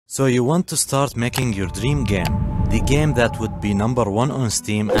So you want to start making your dream game, the game that would be #1 on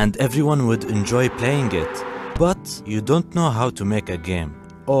Steam and everyone would enjoy playing it. But you don't know how to make a game,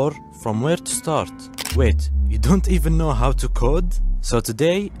 or from where to start. Wait, you don't even know how to code? So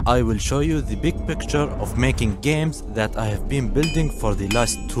today, I will show you the big picture of making games that I have been building for the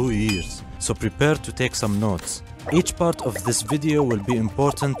last 2 years. So prepare to take some notes. Each part of this video will be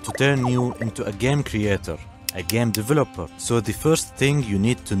important to turn you into a game creator, a game developer. So the first thing you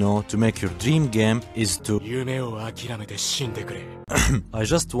need to know to make your dream game is to I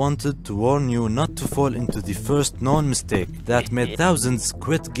just wanted to warn you not to fall into the first known mistake that made thousands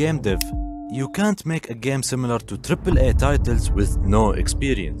quit game dev. You can't make a game similar to AAA titles with no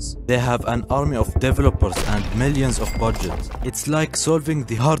experience. They have an army of developers and millions of budget. It's like solving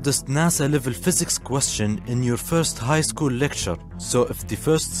the hardest NASA level physics question in your first high school lecture. So if the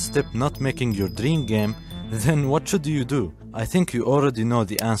first step not making your dream game, then what should you do? I think you already know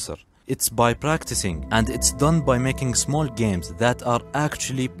the answer. It's by practicing, and it's done by making small games that are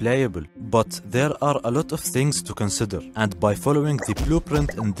actually playable. But there are a lot of things to consider, and by following the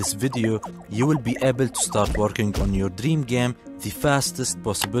blueprint in this video, you will be able to start working on your dream game the fastest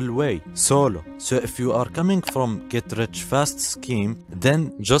possible way, solo. So if you are coming from get rich fast scheme,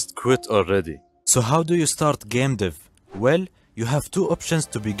 then just quit already. So how do you start game dev? Well, you have two options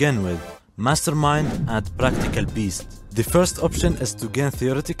to begin with: Mastermind and Practical Beast. The first option is to gain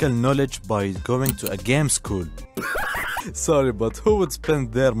theoretical knowledge by going to a game school. Sorry, but who would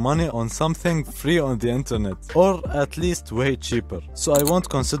spend their money on something free on the internet? Or at least way cheaper. So I won't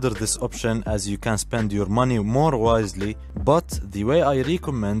consider this option as you can spend your money more wisely, but the way I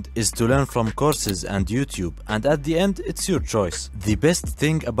recommend is to learn from courses and YouTube, and at the end it's your choice. The best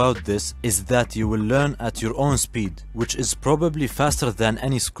thing about this is that you will learn at your own speed, which is probably faster than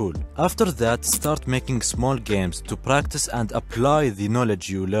any school. After that, start making small games to practice and apply the knowledge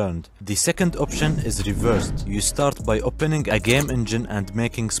you learned. The second option is reversed. You start by opening a game engine and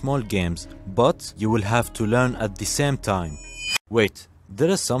making small games, but you will have to learn at the same time. Wait, there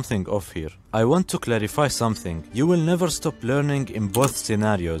is something off here. I want to clarify something. You will never stop learning in both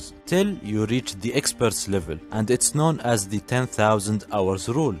scenarios till you reach the expert's level, and it's known as the 10,000 hours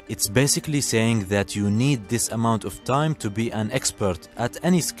rule. It's basically saying that you need this amount of time to be an expert at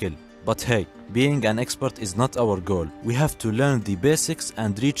any skill. But hey, being an expert is not our goal. We have to learn the basics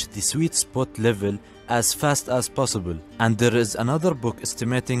and reach the sweet spot level as fast as possible. And there is another book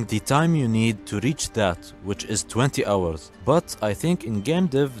estimating the time you need to reach that, which is 20 hours. But I think in game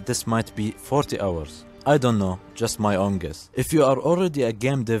dev this might be 40 hours. I don't know, just my own guess. If you are already a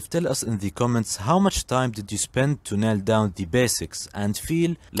game dev, tell us in the comments how much time did you spend to nail down the basics and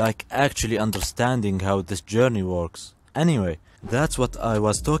feel like actually understanding how this journey works. Anyway, that's what I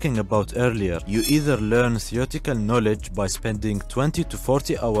was talking about earlier. You either learn theoretical knowledge by spending 20 to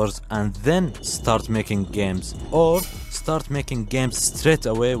 40 hours and then start making games, or start making games straight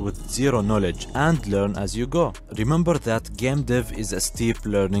away with zero knowledge and learn as you go. Remember that game dev is a steep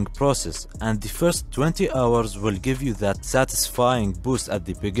learning process, and the first 20 hours will give you that satisfying boost at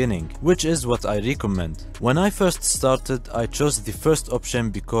the beginning, which is what I recommend. When I first started, I chose the first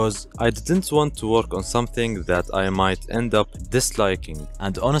option because I didn't want to work on something that I might end up disliking,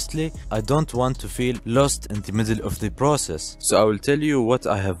 and honestly, I don't want to feel lost in the middle of the process. So I will tell you what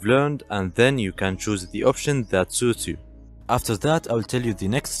I have learned, and then you can choose the option that suits you. After that, I will tell you the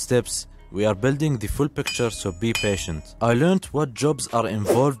next steps. We are building the full picture, so be patient. I learned what jobs are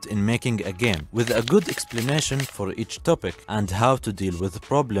involved in making a game, with a good explanation for each topic and how to deal with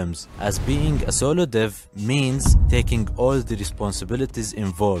problems, as being a solo dev means taking all the responsibilities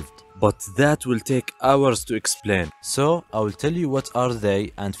involved. But that will take hours to explain. So I will tell you what are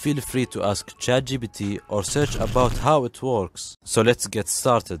they, and feel free to ask ChatGPT or search about how it works. So let's get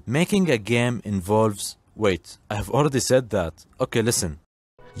started. Making a game involves... Wait, I have already said that. Okay, listen.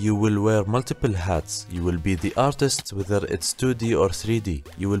 You will wear multiple hats. You will be the artist, whether it's 2D or 3D.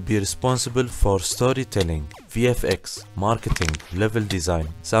 You will be responsible for storytelling, VFX, marketing, level design,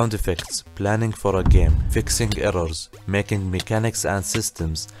 sound effects, planning for a game, fixing errors, making mechanics and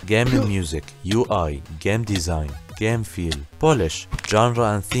systems, game and music, UI, game design, game feel, polish,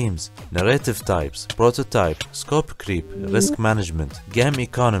 genre and themes, narrative types, prototype, scope creep, risk management, game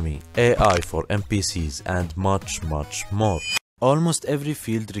economy, AI for NPCs, and much more. Almost every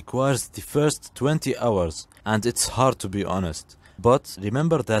field requires the first 20 hours, and it's hard to be honest. But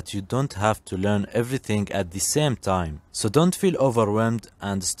remember that you don't have to learn everything at the same time. So don't feel overwhelmed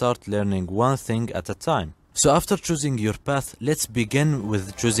and start learning one thing at a time. So after choosing your path, let's begin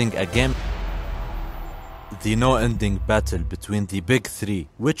with choosing a game. the no-ending battle between the big three.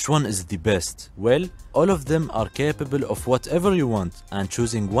 Which one is the best? Well, all of them are capable of whatever you want, and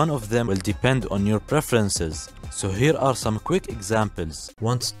choosing one of them will depend on your preferences. So here are some quick examples.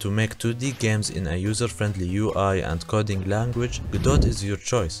 Want to make 2D games in a user-friendly UI and coding language? Godot is your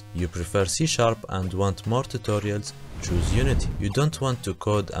choice. You prefer C# and want more tutorials? Choose Unity. You don't want to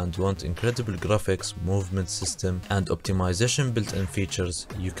code and want incredible graphics, movement system, and optimization built-in features?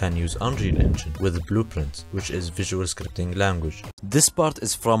 You can use Unreal Engine with Blueprint, which is visual scripting language. This part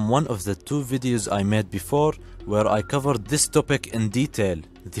is from one of the 2 videos I made before, where I covered this topic in detail.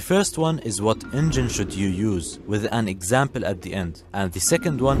 The first one is what engine should you use, with an example at the end, and the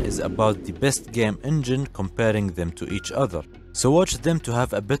second one is about the best game engine, comparing them to each other. So watch them to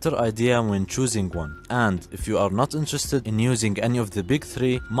have a better idea when choosing one. And if you are not interested in using any of the big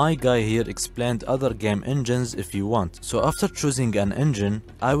 3, my guy here explained other game engines if you want. So after choosing an engine,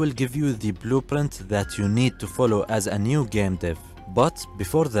 I will give you the blueprint that you need to follow as a new game dev. But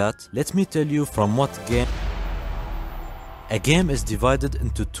before that, let me tell you from what game. A game is divided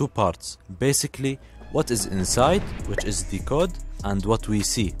into 2 parts. Basically, what is inside, which is the code, and what we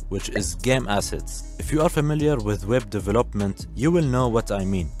see, which is game assets. If you are familiar with web development, you will know what I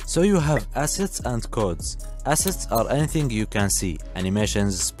mean. So you have assets and codes. Assets are anything you can see: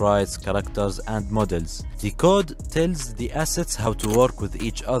 animations, sprites, characters, and models. The code tells the assets how to work with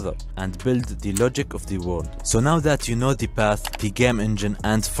each other and build the logic of the world. So now that you know the path, the game engine,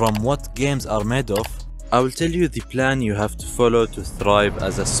 and from what games are made of, I will tell you the plan you have to follow to thrive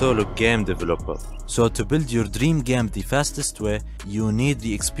as a solo game developer. So to build your dream game the fastest way, you need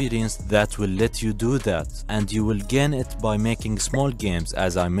the experience that will let you do that. And you will gain it by making small games,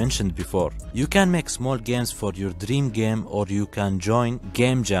 as I mentioned before. You can make small games for your dream game, or you can join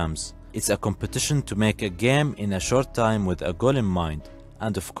game jams. It's a competition to make a game in a short time with a goal in mind.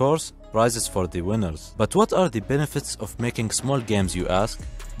 And of course, prizes for the winners. But what are the benefits of making small games, you ask?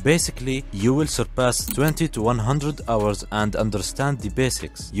 Basically, you will surpass 20 to 100 hours and understand the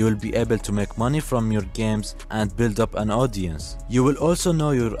basics. You will be able to make money from your games and build up an audience. You will also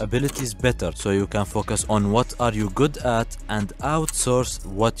know your abilities better, so you can focus on what are you good at and outsource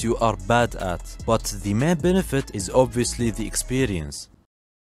what you are bad at. But the main benefit is obviously the experience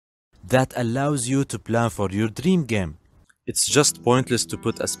that allows you to plan for your dream game. It's just pointless to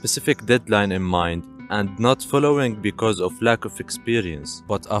put a specific deadline in mind and not following because of lack of experience.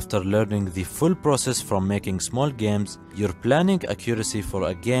 But after learning the full process from making small games, your planning accuracy for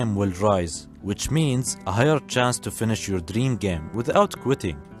a game will rise, which means a higher chance to finish your dream game without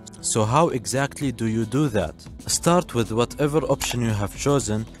quitting. So how exactly do you do that? Start with whatever option you have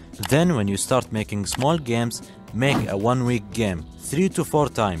chosen. Then when you start making small games, make a 1-week game 3 to 4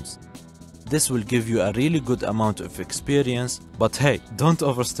 times. This will give you a really good amount of experience, but hey, don't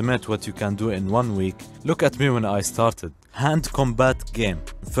overestimate what you can do in 1 week. Look at me when I started. Hand combat game,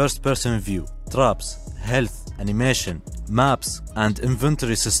 first person view, traps, health, animation, maps, and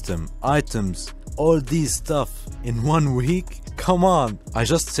inventory system, items, all these stuff in 1 week? Come on! I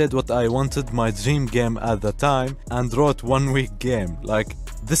just said what I wanted my dream game at the time and wrote 1 week game. Like,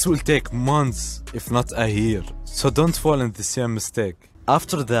 this will take months, if not a year. So don't fall in the same mistake.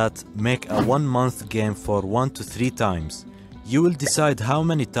 After that, make a 1-month game for 1 to 3 times. You will decide how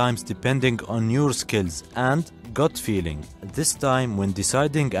many times depending on your skills and gut feeling. This time, when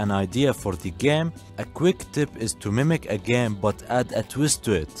deciding an idea for the game, a quick tip is to mimic a game but add a twist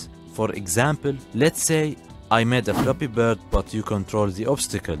to it. For example, let's say I made a Flappy Bird but you control the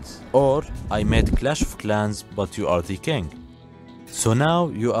obstacles. Or I made Clash of Clans but you are the king. So now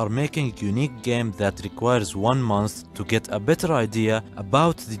you are making a unique game that requires 1 month to get a better idea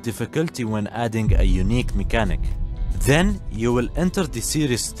about the difficulty when adding a unique mechanic. Then you will enter the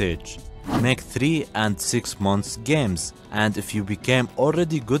series stage. Make 3 and 6 months games, and if you became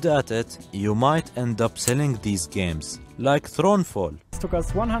already good at it, you might end up selling these games, like Thronefall. It took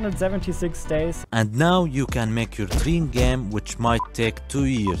us 176 days. And now you can make your dream game, which might take 2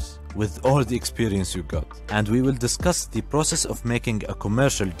 years. With all the experience you got. And we will discuss the process of making a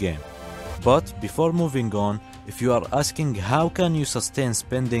commercial game. But before moving on, if you are asking how can you sustain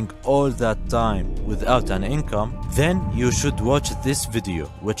spending all that time without an income, then you should watch this video,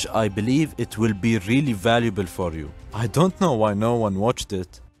 which I believe it will be really valuable for you. I don't know why no one watched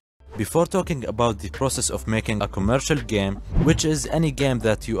it. Before talking about the process of making a commercial game, which is any game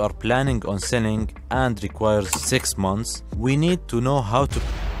that you are planning on selling and requires 6 months, we need to know how to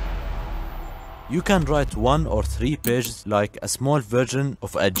You can write 1 or 3 pages like a small version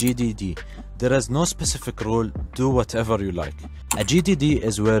of a GDD. There is no specific rule, do whatever you like. A GDD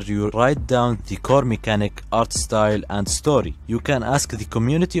is where you write down the core mechanic, art style, and story. You can ask the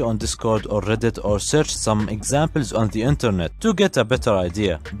community on Discord or Reddit or search some examples on the internet to get a better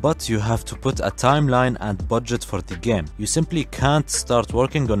idea. But you have to put a timeline and budget for the game. You simply can't start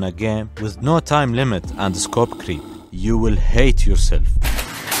working on a game with no time limit and scope creep. You will hate yourself.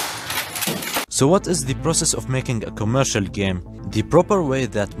 So what is the process of making a commercial game? The proper way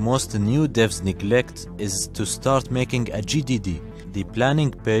that most new devs neglect is to start making a GDD, the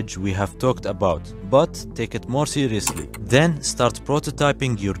planning page we have talked about, but take it more seriously. Then start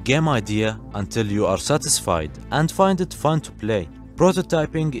prototyping your game idea until you are satisfied and find it fun to play.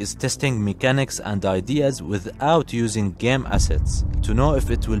 Prototyping is testing mechanics and ideas without using game assets to know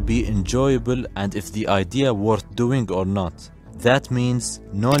if it will be enjoyable and if the idea worth doing or not. That means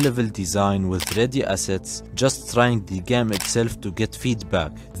no level design with ready assets, just trying the game itself to get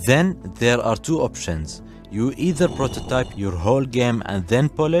feedback. Then there are 2 options. You either prototype your whole game and then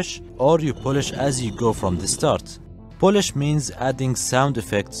polish, or you polish as you go from the start. Polish means adding sound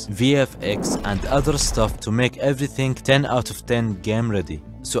effects, VFX and other stuff to make everything 10 out of 10 game ready.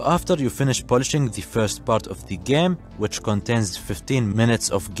 So after you finish polishing the first part of the game, which contains 15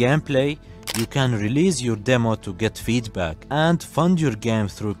 minutes of gameplay, you can release your demo to get feedback and fund your game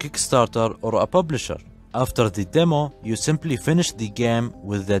through Kickstarter or a publisher. After the demo, you simply finish the game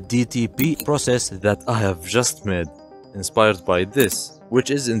with the DTP process that I have just made, inspired by this, which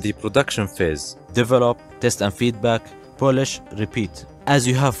is in the production phase. Develop, test and feedback, polish, repeat. As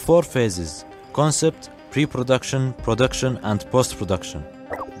you have 4 phases: concept, pre-production, production and post-production.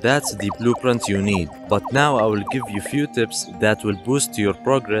 That's the blueprint you need. But now I will give you few tips that will boost your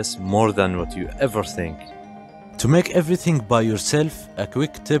progress more than what you ever think. To make everything by yourself, a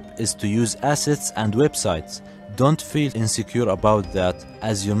quick tip is to use assets and websites. Don't feel insecure about that,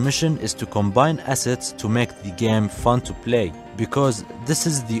 as your mission is to combine assets to make the game fun to play, because this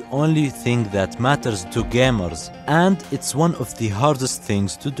is the only thing that matters to gamers, and it's one of the hardest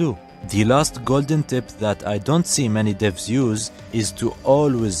things to do. The last golden tip that I don't see many devs use is to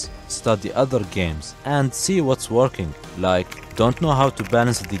always study other games and see what's working. Like, don't know how to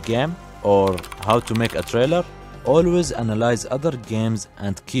balance the game or how to make a trailer? Always analyze other games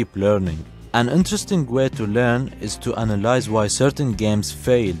and keep learning. An interesting way to learn is to analyze why certain games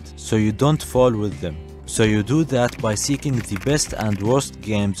failed so you don't fall with them. So you do that by seeking the best and worst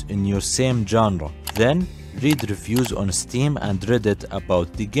games in your same genre. Then read reviews on Steam and Reddit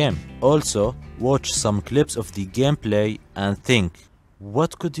about the game. Also, watch some clips of the gameplay and think,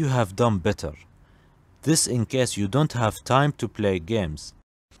 what could you have done better? This in case you don't have time to play games.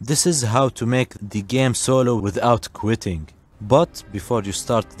 This is how to make the game solo without quitting. But before you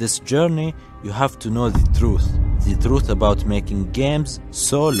start this journey, you have to know the truth. The truth about making games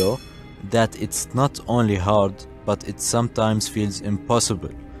solo, that it's not only hard, but it sometimes feels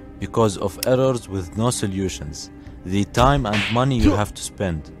impossible because of errors with no solutions, the time and money you have to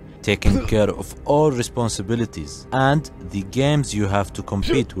spend, taking care of all responsibilities, and the games you have to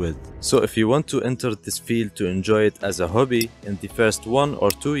compete with. So if you want to enter this field to enjoy it as a hobby in the first 1 or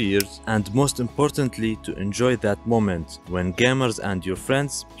 2 years, and most importantly to enjoy that moment when gamers and your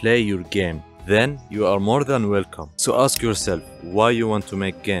friends play your game, then you are more than welcome. So ask yourself why you want to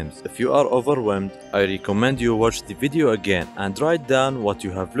make games. If you are overwhelmed, I recommend you watch the video again and write down what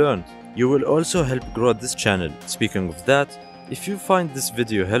you have learned. You will also help grow this channel. Speaking of that, if you find this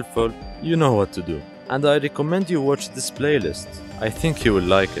video helpful, you know what to do. And I recommend you watch this playlist. I think you will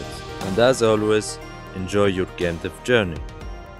like it. And as always, enjoy your game dev journey.